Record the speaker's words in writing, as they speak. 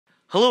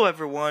Hello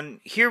everyone,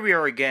 here we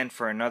are again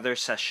for another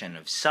session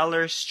of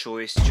Seller's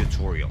Choice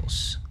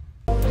Tutorials.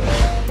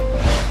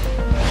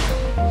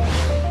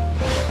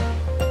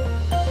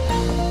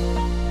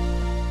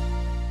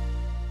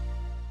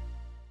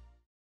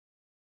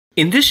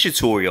 In this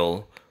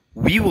tutorial,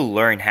 we will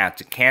learn how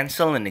to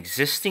cancel an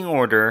existing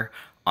order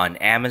on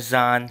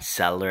Amazon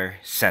Seller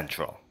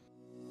Central.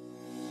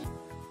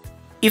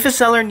 If a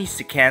seller needs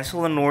to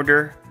cancel an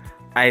order,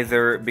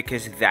 either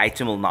because the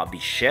item will not be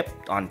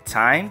shipped on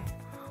time,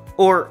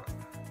 or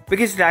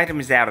because the item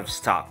is out of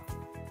stock,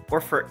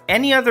 or for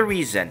any other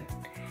reason,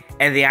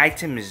 and the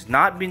item has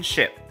not been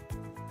shipped,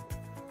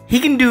 he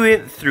can do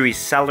it through his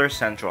Seller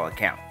Central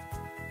account.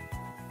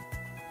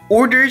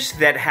 Orders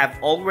that have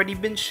already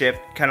been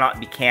shipped cannot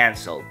be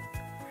canceled.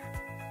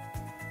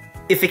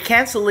 If a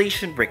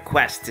cancellation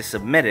request is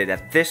submitted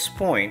at this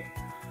point,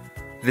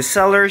 the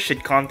seller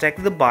should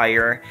contact the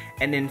buyer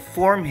and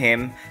inform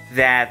him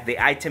that the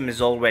item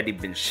has already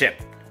been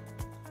shipped.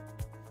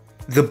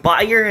 The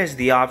buyer has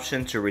the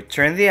option to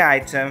return the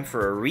item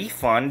for a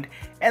refund,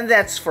 and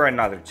that's for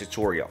another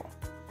tutorial.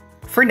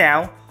 For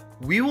now,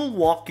 we will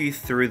walk you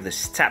through the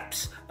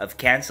steps of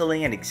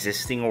canceling an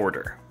existing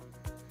order.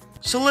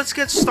 So let's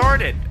get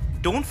started.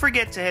 Don't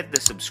forget to hit the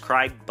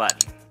subscribe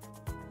button.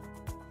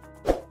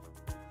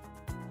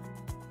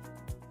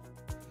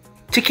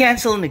 To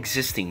cancel an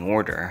existing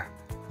order,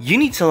 you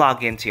need to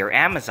log into your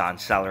Amazon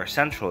Seller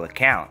Central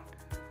account.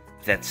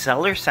 That's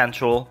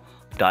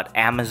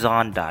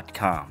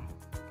sellercentral.amazon.com.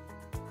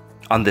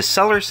 On the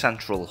Seller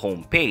Central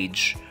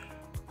homepage,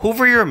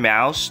 hover your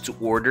mouse to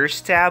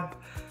Orders tab,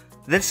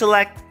 then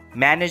select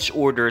Manage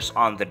Orders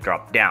on the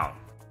drop-down.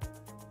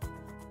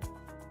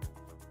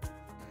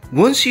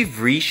 Once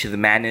you've reached the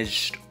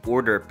Managed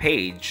Order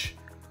page,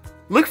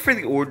 look for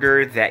the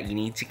order that you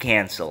need to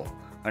cancel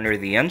under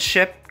the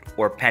Unshipped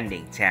or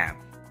Pending tab.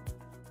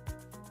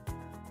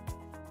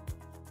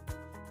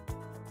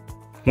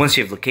 Once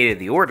you've located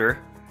the order,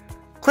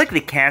 click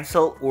the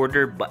Cancel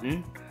Order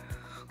button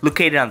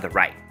located on the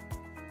right.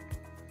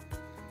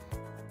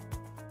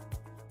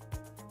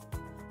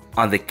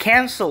 On the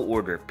Cancel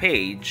Order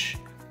page,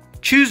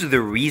 choose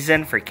the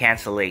reason for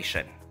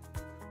cancellation.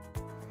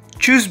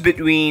 Choose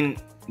between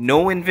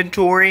No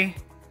Inventory,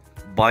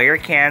 Buyer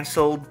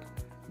Canceled,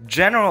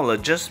 General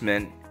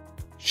Adjustment,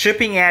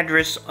 Shipping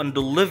Address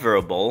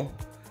Undeliverable,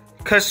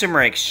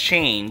 Customer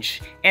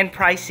Exchange, and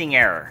Pricing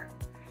Error.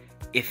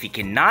 If you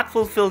cannot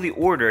fulfill the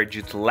order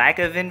due to lack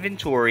of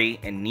inventory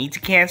and need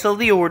to cancel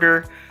the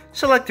order,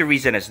 select the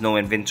reason as no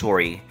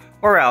inventory,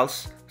 or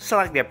else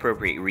select the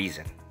appropriate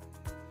reason.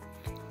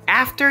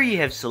 After you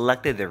have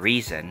selected the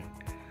reason,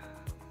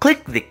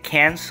 click the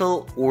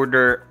Cancel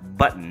Order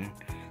button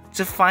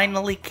to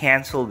finally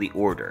cancel the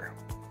order.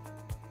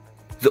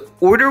 The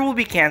order will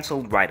be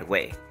canceled right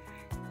away,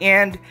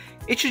 and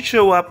it should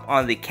show up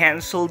on the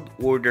Canceled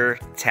Order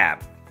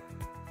tab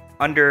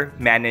under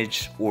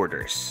Manage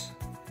Orders.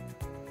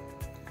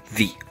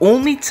 The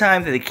only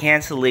time that the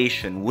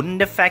cancellation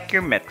wouldn't affect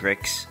your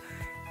metrics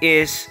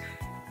is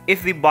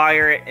if the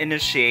buyer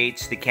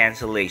initiates the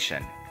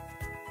cancellation.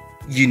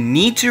 You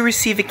need to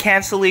receive a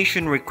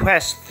cancellation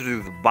request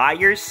through the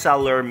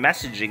buyer-seller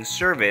messaging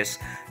service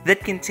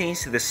that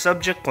contains the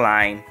subject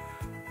line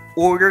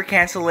Order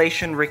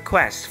Cancellation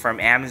Request from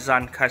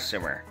Amazon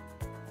Customer.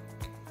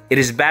 It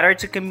is better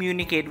to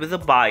communicate with the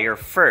buyer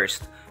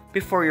first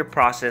before you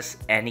process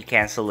any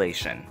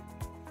cancellation.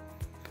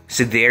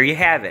 So there you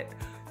have it.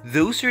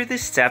 Those are the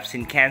steps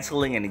in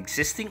canceling an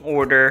existing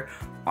order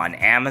on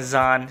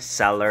Amazon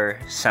Seller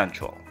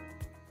Central.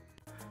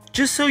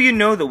 Just so you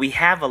know that we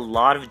have a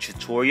lot of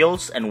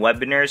tutorials and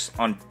webinars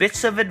on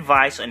bits of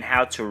advice on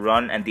how to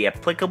run and the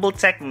applicable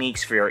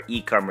techniques for your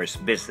e-commerce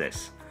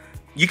business.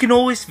 You can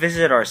always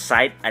visit our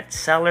site at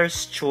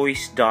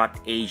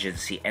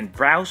sellerschoice.agency and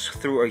browse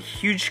through our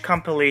huge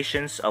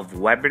compilations of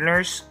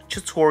webinars,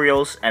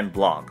 tutorials, and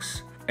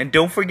blogs. And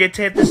don't forget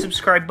to hit the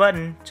subscribe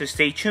button to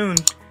stay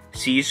tuned.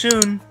 See you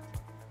soon!